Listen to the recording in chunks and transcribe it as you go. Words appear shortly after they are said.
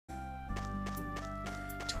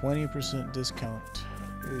20% discount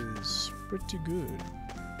is pretty good.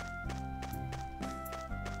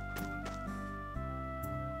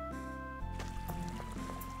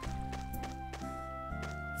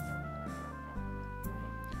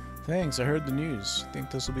 Thanks, I heard the news. Think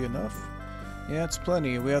this will be enough? Yeah, it's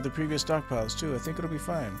plenty. We have the previous stockpiles too. I think it'll be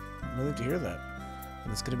fine. I'm relieved to hear that.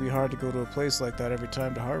 And it's going to be hard to go to a place like that every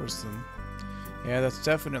time to harvest them. Yeah, that's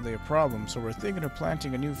definitely a problem, so we're thinking of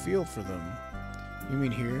planting a new field for them. You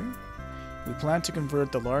mean here? We plan to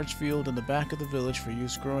convert the large field in the back of the village for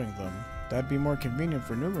use growing them. That'd be more convenient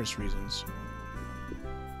for numerous reasons.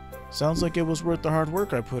 Sounds like it was worth the hard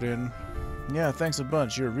work I put in. Yeah, thanks a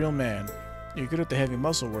bunch. You're a real man. You're good at the heavy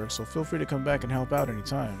muscle work, so feel free to come back and help out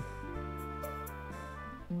anytime.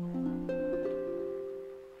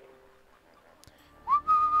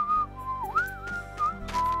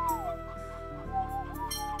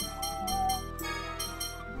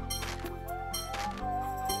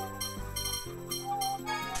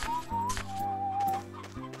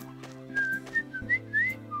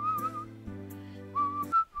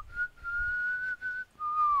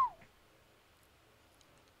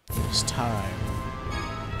 It's time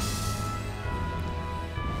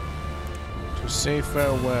to say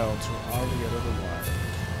farewell to Arietta the Wild.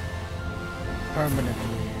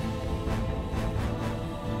 Permanently.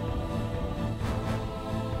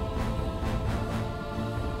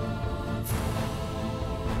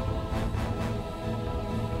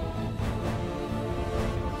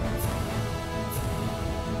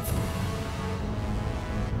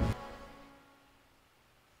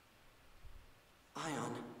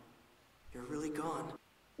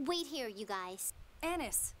 Wait here, you guys.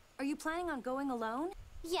 Anis, are you planning on going alone?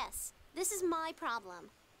 Yes, this is my problem.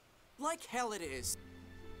 Like hell it is.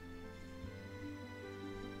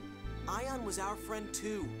 Ion was our friend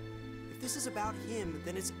too. If this is about him,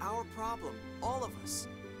 then it's our problem. All of us.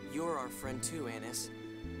 You're our friend too, Anis.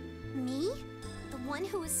 Me? The one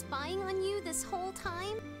who was spying on you this whole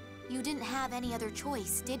time? You didn't have any other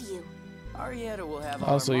choice, did you? Arietta will have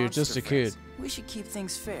Also, our you're just a friends. kid. We should keep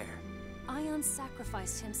things fair. Ion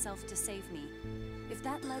sacrificed himself to save me. If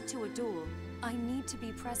that led to a duel, I need to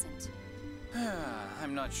be present.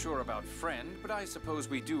 I'm not sure about friend, but I suppose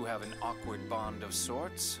we do have an awkward bond of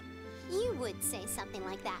sorts. You would say something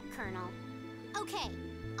like that, Colonel. Okay,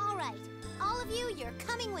 all right. All of you, you're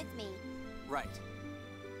coming with me. Right.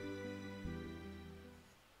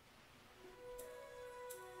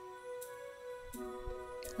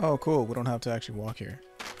 Oh, cool. We don't have to actually walk here.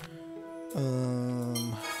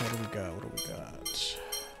 What do we got? What do we got?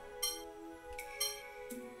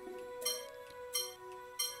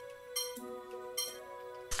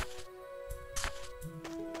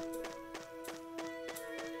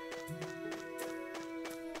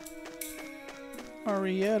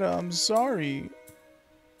 Arietta, I'm sorry.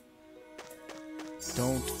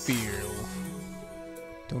 Don't fear.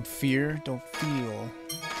 Don't fear, don't feel.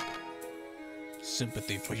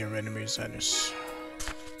 Sympathy for your enemies, Anis.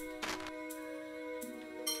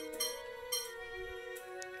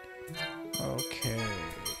 Okay.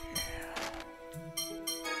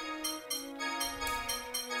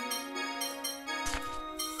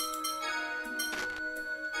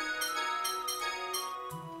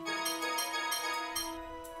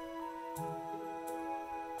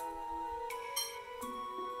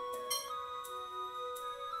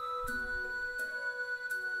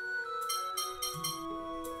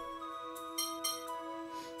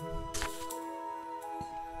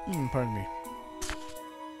 Pardon me.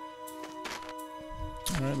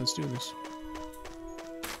 Alright, let's do this.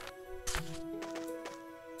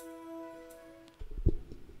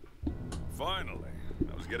 Finally.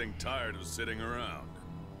 I was getting tired of sitting around.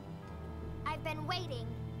 I've been waiting.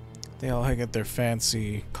 They all get their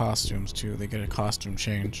fancy costumes too. They get a costume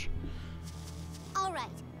change. All right,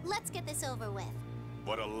 let's get this over with.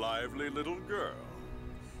 What a lively little girl.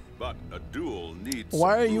 But a duel needs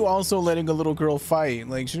Why are some you rules. also letting a little girl fight?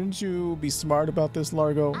 Like, shouldn't you be smart about this,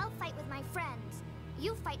 Largo? I'll fight with my friends.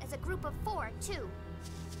 You fight as a group of 4, too.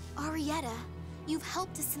 Arietta, you've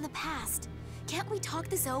helped us in the past. Can't we talk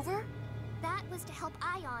this over? That was to help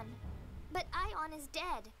Ion. But Ion is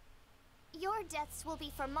dead. Your deaths will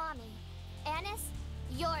be for Mommy. Anis,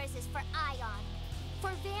 yours is for Ion.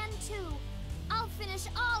 For Van, too. I'll finish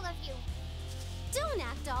all of you. Don't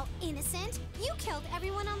act all innocent. You killed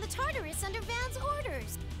everyone on the Tartarus under Van's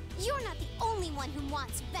orders. You're not the only one who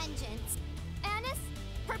wants vengeance. Anis,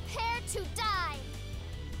 prepare to die.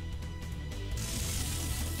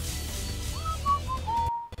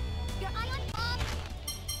 Your Ion bomb.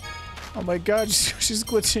 Oh my god, she's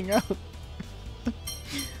glitching out.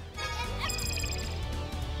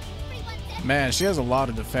 Everyone dead. Man, she has a lot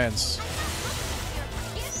of defense.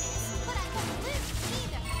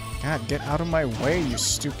 God, get out of my way, you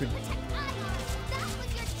stupid. You should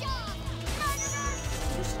understand that that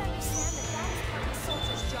is part of a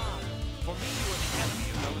soldier's job. For me, you are the enemy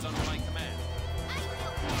of those under my command.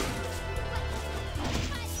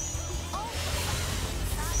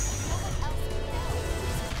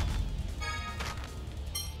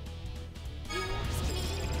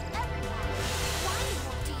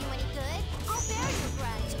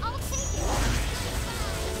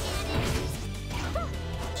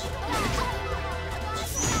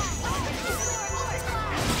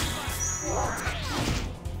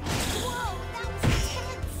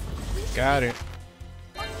 Got it.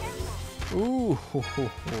 Ooh. Ho, ho,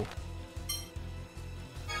 ho.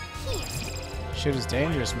 Shit is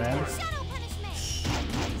dangerous, man.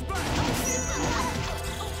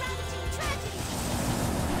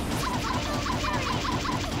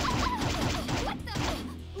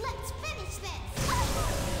 Let's finish this.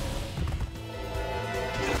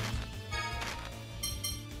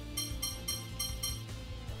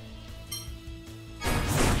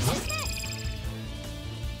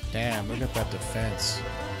 Damn, look at that defense.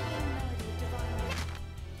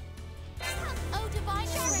 Oh, divine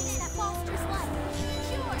strength that fosters life. Cure.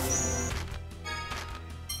 You missed.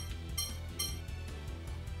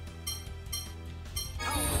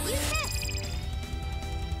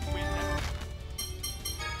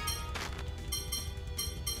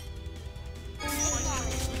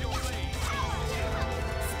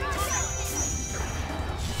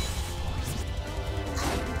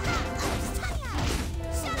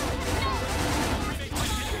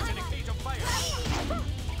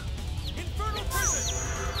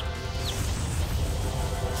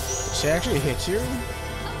 She actually hit you?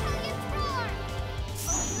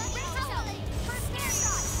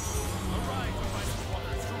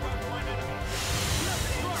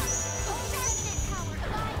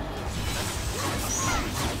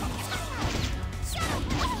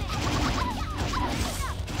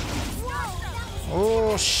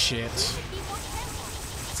 Oh shit.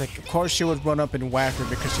 It's like, of course she would run up and whack her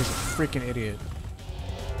because she's a freaking idiot.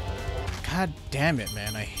 God damn it,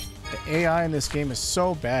 man. The AI in this game is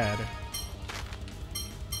so bad.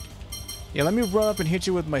 Yeah, let me run up and hit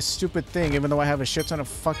you with my stupid thing even though I have a shit ton of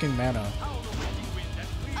fucking mana.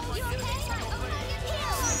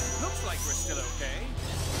 Looks like we're still okay.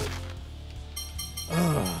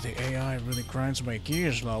 Ugh, the AI really grinds my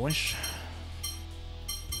gears, Lois.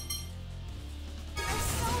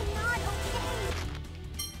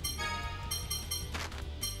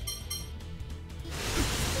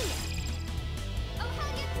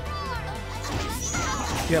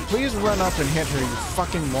 Yeah, please run up and hit her, you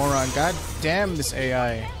fucking moron. God damn this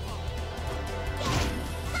AI.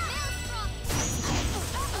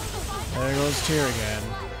 There goes Tyr again.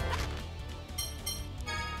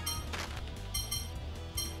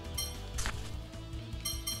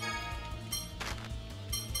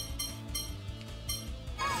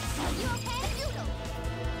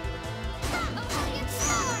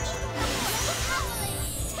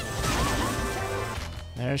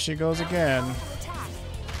 There she goes again.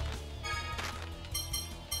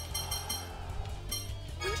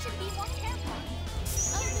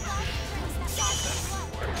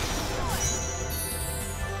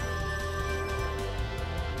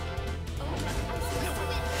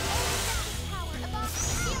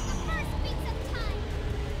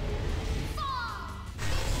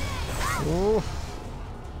 Ooh.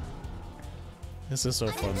 This is so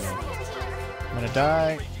fun though. I'm gonna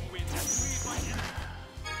die.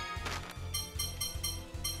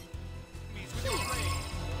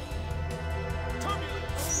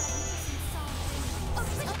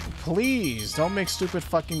 Please don't make stupid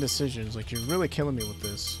fucking decisions. Like, you're really killing me with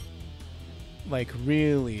this. Like,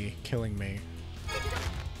 really killing me.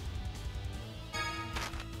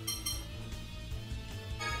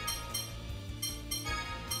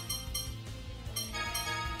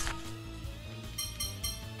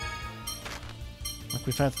 Like,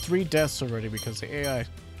 we've had 3 deaths already because the AI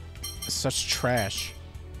is such trash.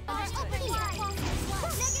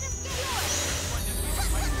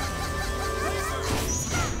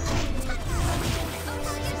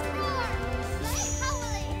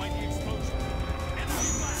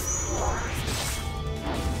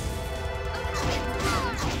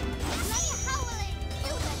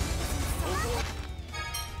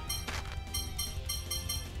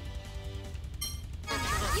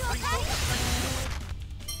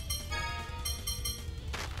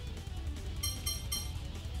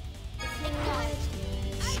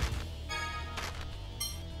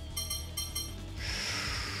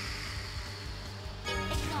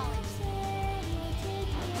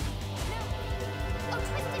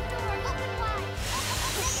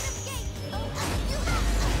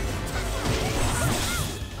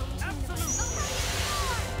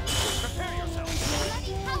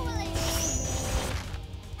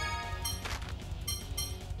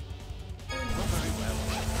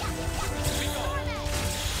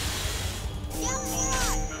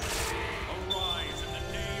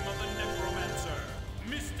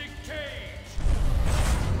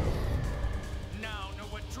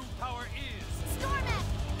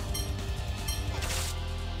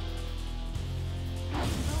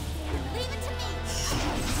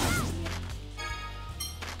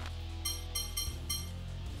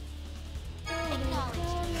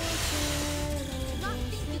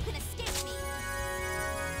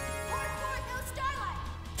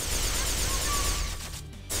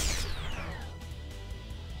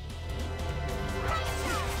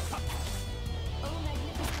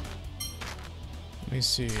 Let me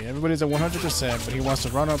see. Everybody's at 100%, but he wants to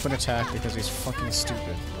run up and attack because he's fucking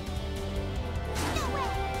stupid.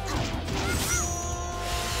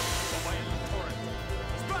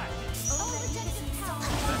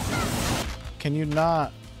 Can you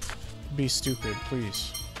not be stupid,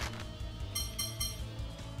 please?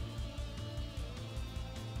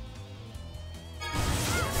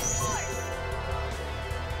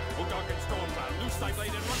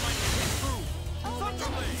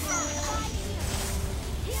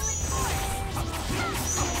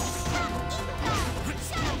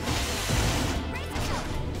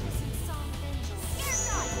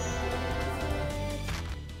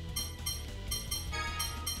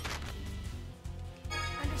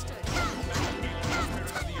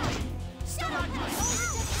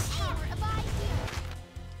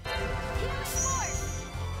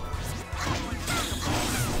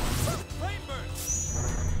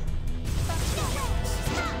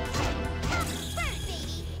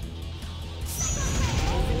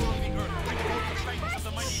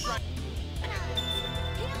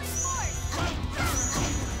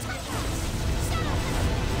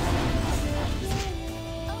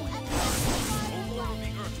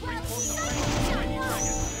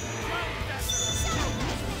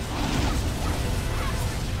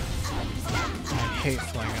 I hate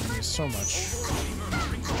flying enemies so much.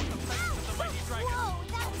 Whoa,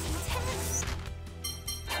 that was intense.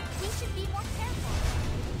 We should be more careful.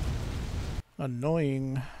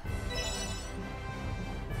 Annoying.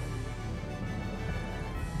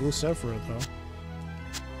 Blue Sephiroth though.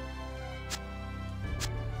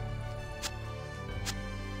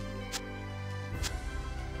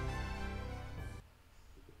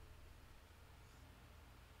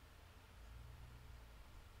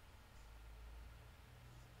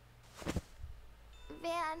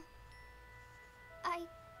 Van, I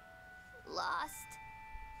lost.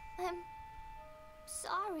 I'm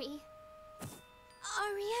sorry.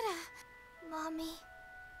 Arietta, Mommy,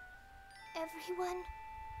 everyone,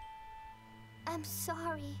 I'm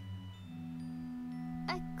sorry.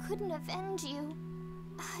 I couldn't avenge you.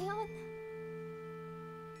 Ion,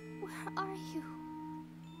 where are you?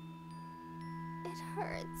 It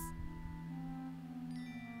hurts.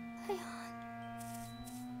 Ion.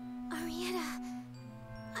 Arietta,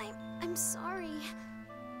 I'm sorry.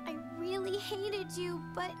 I really hated you,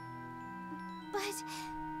 but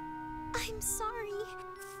I'm sorry.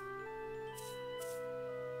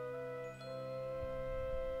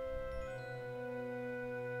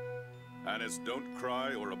 Anis, don't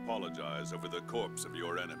cry or apologize over the corpse of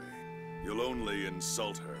your enemy. You'll only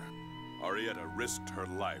insult her. Arietta risked her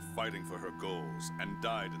life fighting for her goals and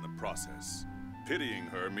died in the process. Pitying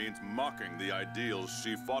her means mocking the ideals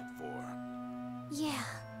she fought for. Yeah.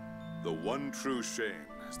 The one true shame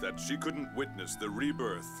is that she couldn't witness the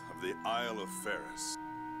rebirth of the Isle of Ferris.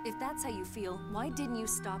 If that's how you feel, why didn't you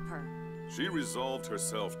stop her? She resolved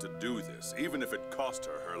herself to do this, even if it cost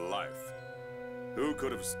her her life. Who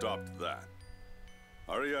could have stopped that?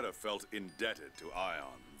 Arietta felt indebted to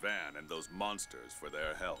Ion, Van, and those monsters for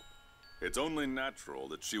their help. It's only natural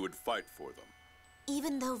that she would fight for them.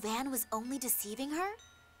 Even though Van was only deceiving her?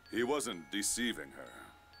 He wasn't deceiving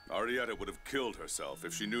her. Arietta would have killed herself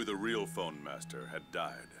if she knew the real phone master had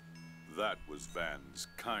died. That was Van's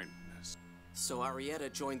kindness. So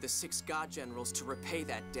Arietta joined the 6 God Generals to repay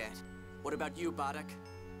that debt. What about you, Bardock?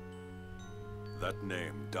 That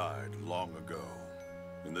name died long ago,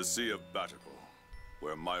 in the Sea of Batical,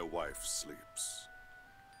 where my wife sleeps.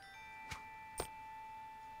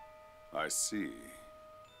 I see.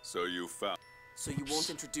 So you found... So you won't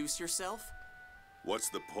introduce yourself? What's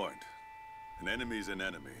the point? An enemy's an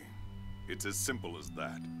enemy. It's as simple as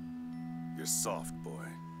that. You're soft, boy.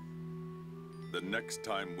 The next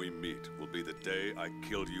time we meet will be the day I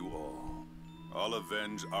kill you all. I'll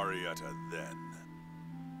avenge Arietta then.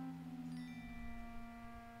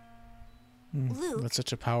 Luke, That's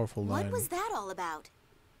such a powerful line. what was that all about?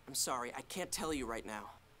 I'm sorry, I can't tell you right now.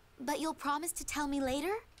 But you'll promise to tell me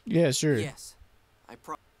later? Yeah, sure. Yes, I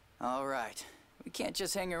All right. We can't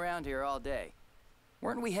just hang around here all day.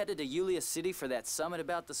 Weren't we headed to Yulia City for that summit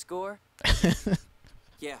about the score?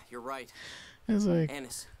 Yeah, you're right. It's like,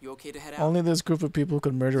 Anis, you okay to head out? only this group of people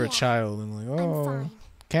could murder a Yeah, child, and like, I'm oh, fine.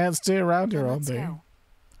 can't stay around here Then all let's day. go.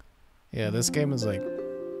 Yeah, this game is like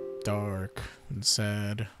dark and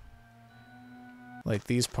sad. Like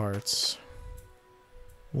these parts.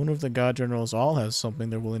 One of the God Generals all has something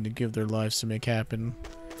they're willing to give their lives to make happen.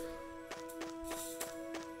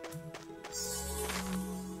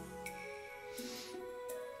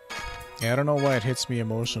 Yeah, I don't know why it hits me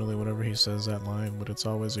emotionally whenever he says that line, but it's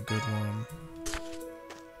always a good one.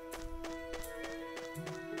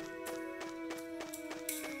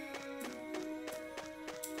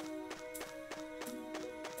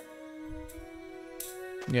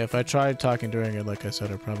 Yeah, if I tried talking during it, like I said,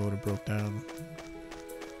 I probably would have broke down.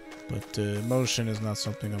 But emotion is not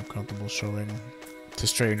something I'm comfortable showing. To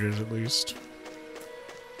strangers, at least.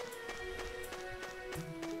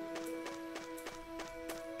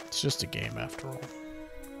 It's just a game, after all.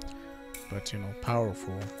 But, you know,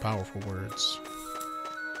 powerful, powerful words.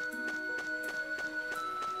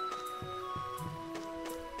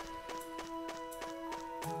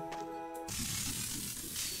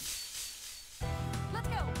 Let's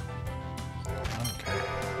go. Okay.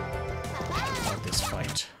 About this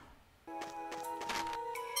fight.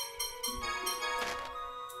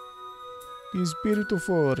 Spirito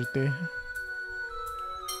forte.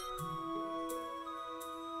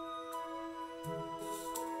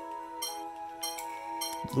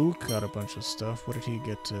 Luke got a bunch of stuff. What did he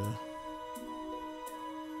get to?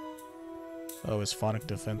 Oh, his phonic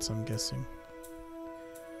defense, I'm guessing.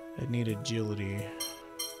 I need agility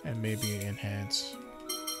and maybe enhance.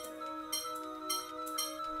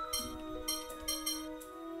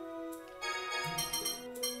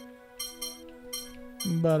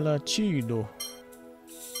 Balachido.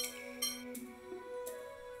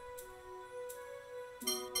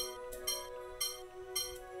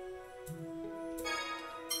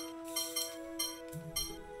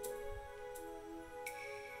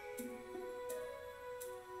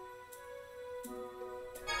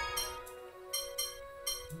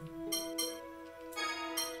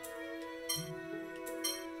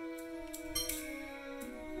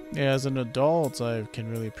 Yeah, as an adult, I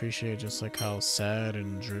can really appreciate just like how sad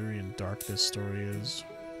and dreary and dark this story is.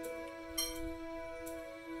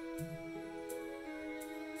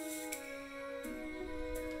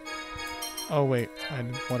 Oh wait, I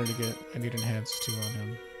need enhance 2 on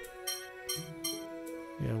him.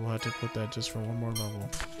 Yeah, we'll have to put that just for one more level.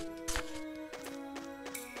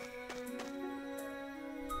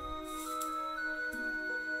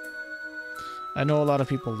 I know a lot of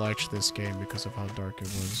people liked this game because of how dark it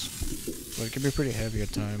was, but it can be pretty heavy at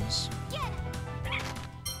times.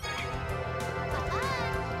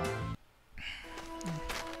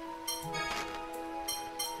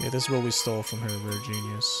 Yeah, this is what we stole from her rare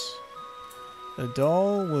genius. A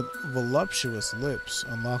doll with voluptuous lips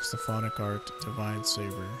unlocks the phonic art Divine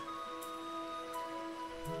Saber.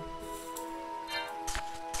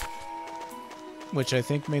 Which I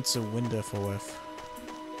think makes a WindFOF.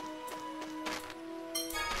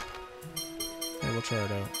 Yeah, we'll try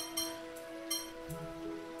it out.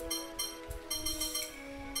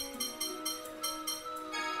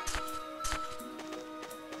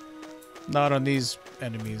 Not on these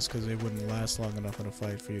enemies, because they wouldn't last long enough in a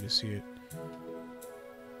fight for you to see it.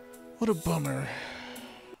 What a bummer.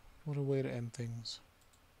 What a way to end things.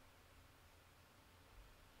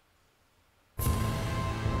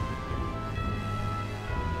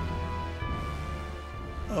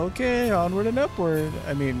 Okay, onward and upward.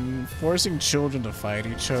 I mean, forcing children to fight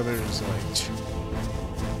each other is like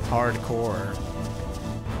hardcore.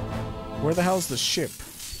 Where the hell's the ship?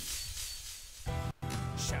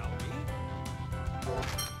 Shall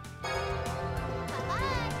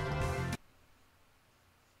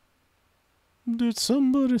we? Did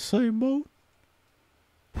somebody say boat?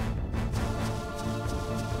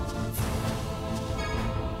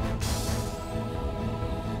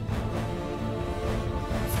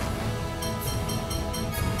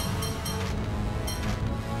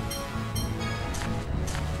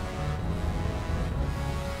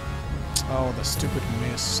 Oh, the stupid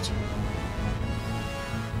mist.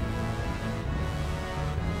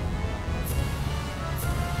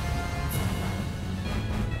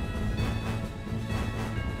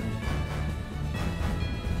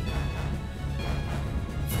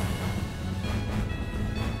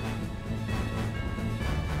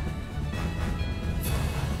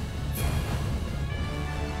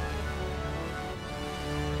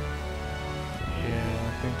 Yeah,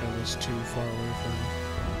 I think I was too far away from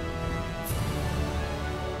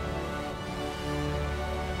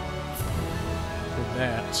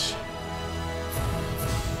that.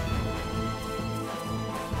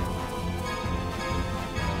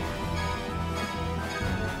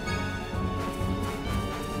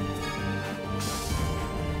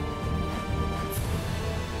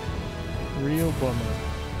 Real bummer.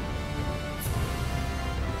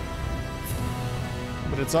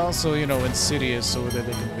 But it's also, you know, insidious so that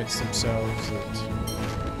they convince themselves that,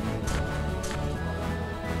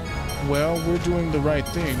 well, we're doing the right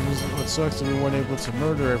things. What sucks that we weren't able to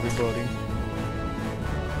murder everybody.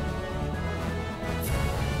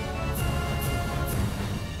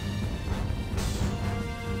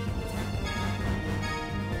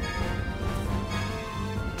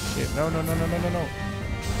 Shit, no, no, no, no, no, no, no.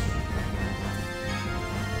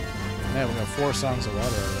 Man, we got 4 songs of water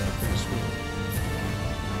out of that. Pretty sweet.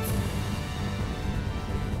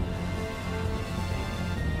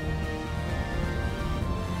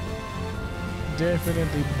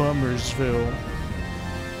 Definitely Bummersville.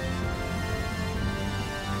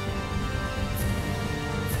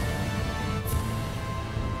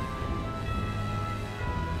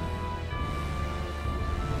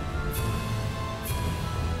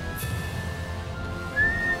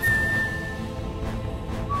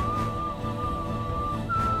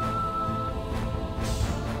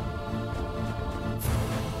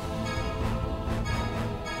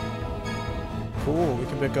 Cool, we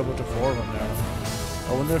can pick up to 4 of them now.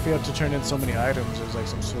 I wonder if you have to turn in so many items, there's like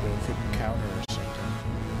some sort of hidden counter or something.